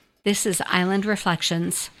This is Island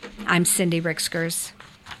Reflections. I'm Cindy Rixkers.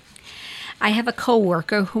 I have a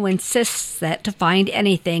coworker who insists that to find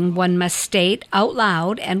anything, one must state out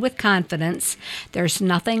loud and with confidence, there's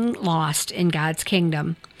nothing lost in God's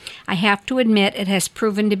kingdom. I have to admit it has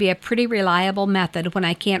proven to be a pretty reliable method when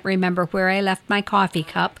I can't remember where I left my coffee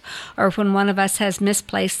cup or when one of us has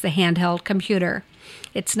misplaced the handheld computer.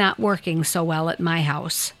 It's not working so well at my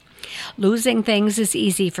house. Losing things is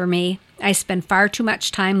easy for me. I spend far too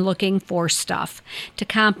much time looking for stuff. To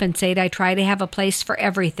compensate, I try to have a place for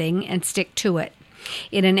everything and stick to it.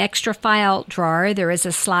 In an extra file drawer, there is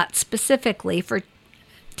a slot specifically for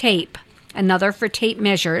tape, another for tape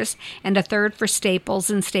measures, and a third for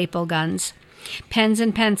staples and staple guns. Pens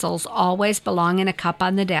and pencils always belong in a cup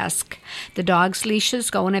on the desk. The dog's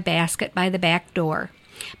leashes go in a basket by the back door.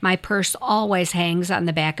 My purse always hangs on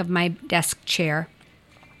the back of my desk chair.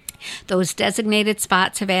 Those designated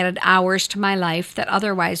spots have added hours to my life that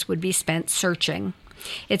otherwise would be spent searching.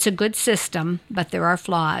 It's a good system, but there are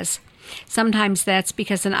flaws. Sometimes that's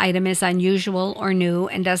because an item is unusual or new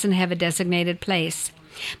and doesn't have a designated place.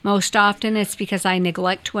 Most often it's because I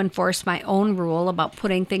neglect to enforce my own rule about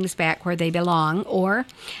putting things back where they belong, or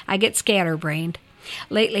I get scatterbrained.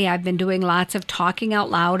 Lately, I've been doing lots of talking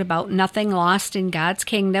out loud about nothing lost in God's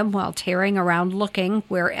kingdom while tearing around looking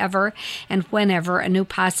wherever and whenever a new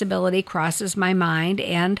possibility crosses my mind,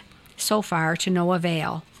 and, so far, to no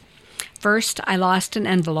avail. First, I lost an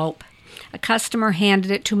envelope. A customer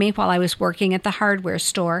handed it to me while I was working at the hardware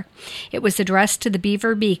store. It was addressed to the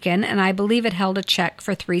Beaver Beacon, and I believe it held a check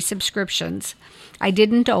for 3 subscriptions. I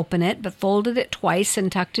didn't open it, but folded it twice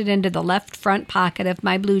and tucked it into the left front pocket of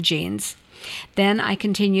my blue jeans. Then I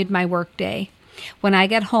continued my workday. When I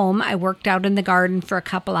got home, I worked out in the garden for a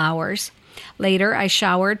couple hours. Later, I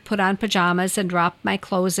showered, put on pajamas, and dropped my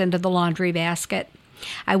clothes into the laundry basket.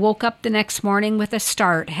 I woke up the next morning with a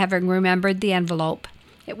start, having remembered the envelope.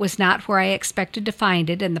 It was not where I expected to find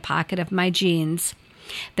it, in the pocket of my jeans.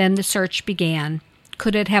 Then the search began.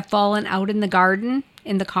 Could it have fallen out in the garden,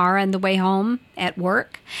 in the car on the way home, at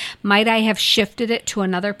work? Might I have shifted it to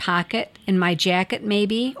another pocket, in my jacket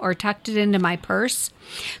maybe, or tucked it into my purse?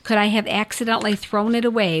 Could I have accidentally thrown it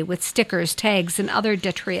away with stickers, tags, and other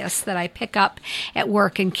detritus that I pick up at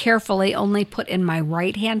work and carefully only put in my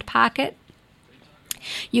right-hand pocket?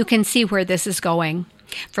 You can see where this is going.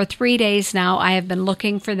 For 3 days now, I have been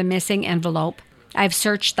looking for the missing envelope. I've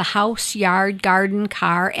searched the house, yard, garden,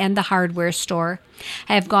 car, and the hardware store.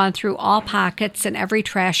 I have gone through all pockets and every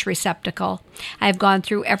trash receptacle. I have gone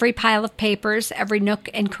through every pile of papers, every nook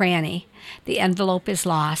and cranny. The envelope is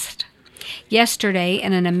lost. Yesterday,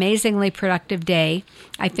 in an amazingly productive day,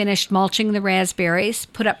 I finished mulching the raspberries,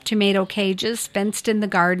 put up tomato cages, fenced in the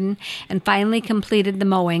garden, and finally completed the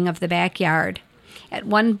mowing of the backyard. At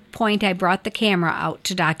one point, I brought the camera out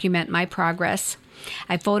to document my progress.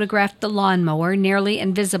 I photographed the lawnmower, nearly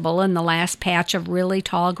invisible in the last patch of really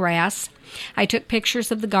tall grass. I took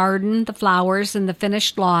pictures of the garden, the flowers, and the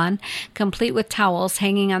finished lawn, complete with towels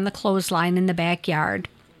hanging on the clothesline in the backyard.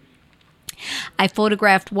 I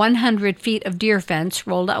photographed 100 feet of deer fence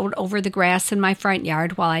rolled out over the grass in my front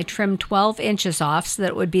yard while I trimmed 12 inches off so that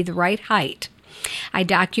it would be the right height. I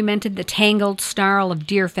documented the tangled snarl of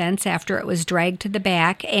deer fence after it was dragged to the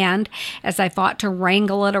back, and, as I fought to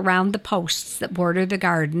wrangle it around the posts that border the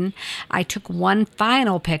garden, I took one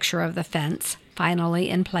final picture of the fence, finally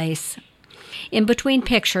in place. In between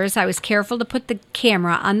pictures, I was careful to put the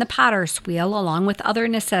camera on the potter's wheel along with other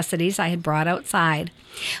necessities I had brought outside.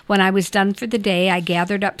 When I was done for the day, I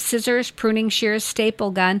gathered up scissors, pruning shears,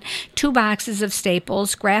 staple gun, 2 boxes of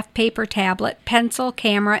staples, graph paper tablet, pencil,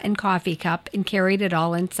 camera, and coffee cup, and carried it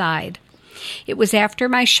all inside. It was after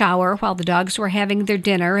my shower, while the dogs were having their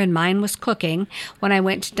dinner and mine was cooking, when I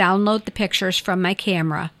went to download the pictures from my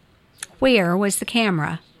camera. Where was the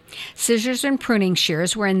camera? Scissors and pruning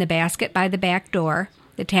shears were in the basket by the back door.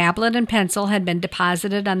 The tablet and pencil had been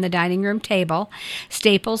deposited on the dining room table.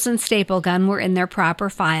 Staples and staple gun were in their proper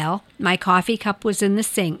file. My coffee cup was in the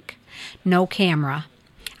sink. No camera.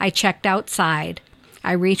 I checked outside.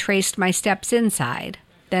 I retraced my steps inside.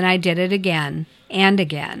 Then I did it again and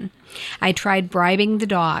again. I tried bribing the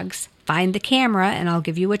dogs. Find the camera and I'll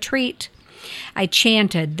give you a treat. I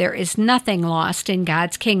chanted, "There is nothing lost in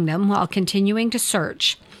God's kingdom," while continuing to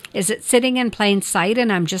search. Is it sitting in plain sight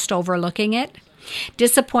and I'm just overlooking it?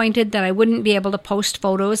 Disappointed that I wouldn't be able to post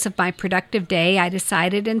photos of my productive day, I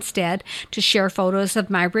decided instead to share photos of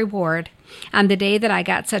my reward. On the day that I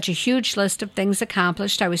got such a huge list of things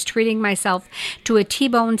accomplished, I was treating myself to a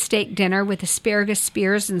T-bone steak dinner with asparagus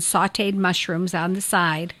spears and sautéed mushrooms on the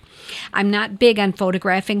side. I'm not big on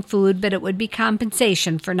photographing food, but it would be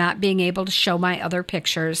compensation for not being able to show my other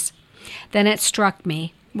pictures. Then it struck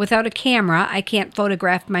me. Without a camera, I can't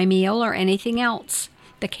photograph my meal or anything else.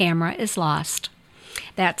 The camera is lost.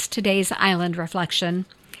 That's today's Island Reflection.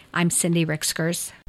 I'm Cindy Rixkers.